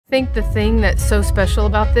think the thing that's so special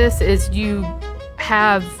about this is you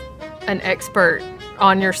have an expert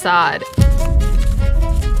on your side.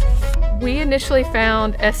 We initially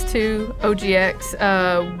found S2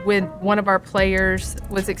 OGX when one of our players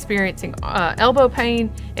was experiencing elbow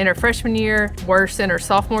pain in her freshman year, worse in her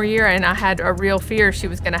sophomore year, and I had a real fear she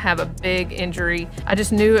was going to have a big injury. I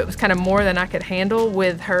just knew it was kind of more than I could handle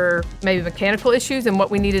with her maybe mechanical issues and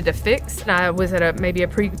what we needed to fix. And I was at maybe a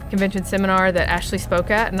pre-convention seminar that Ashley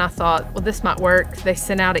spoke at, and I thought, well, this might work. They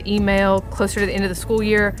sent out an email closer to the end of the school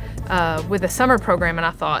year with a summer program, and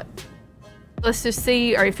I thought, let's just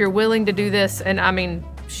see, or if you're willing to do this. And I mean,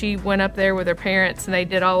 she went up there with her parents and they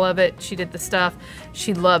did all of it. She did the stuff.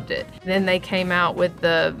 She loved it. Then they came out with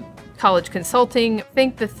the college consulting. I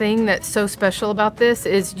think the thing that's so special about this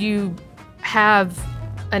is you have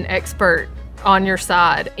an expert on your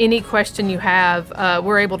side. Any question you have,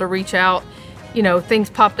 we're able to reach out. You know, things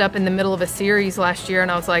popped up in the middle of a series last year and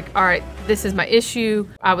I was like, all right, this is my issue.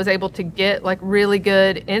 I was able to get like really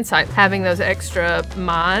good insight. Having those extra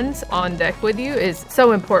minds on deck with you is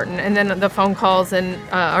so important. And then the phone calls and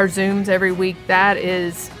our Zooms every week, that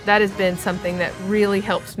has been something that really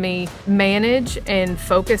helps me manage and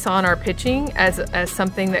focus on our pitching as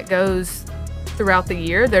something that goes throughout the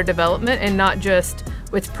year, their development, and not just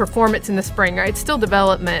with performance in the spring, right? It's still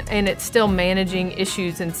development and it's still managing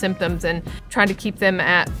issues and symptoms and trying to keep them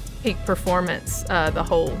at peak performance the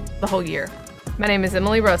whole year. My name is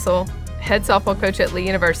Emily Russell, head softball coach at Lee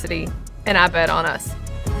University, and I bet on us.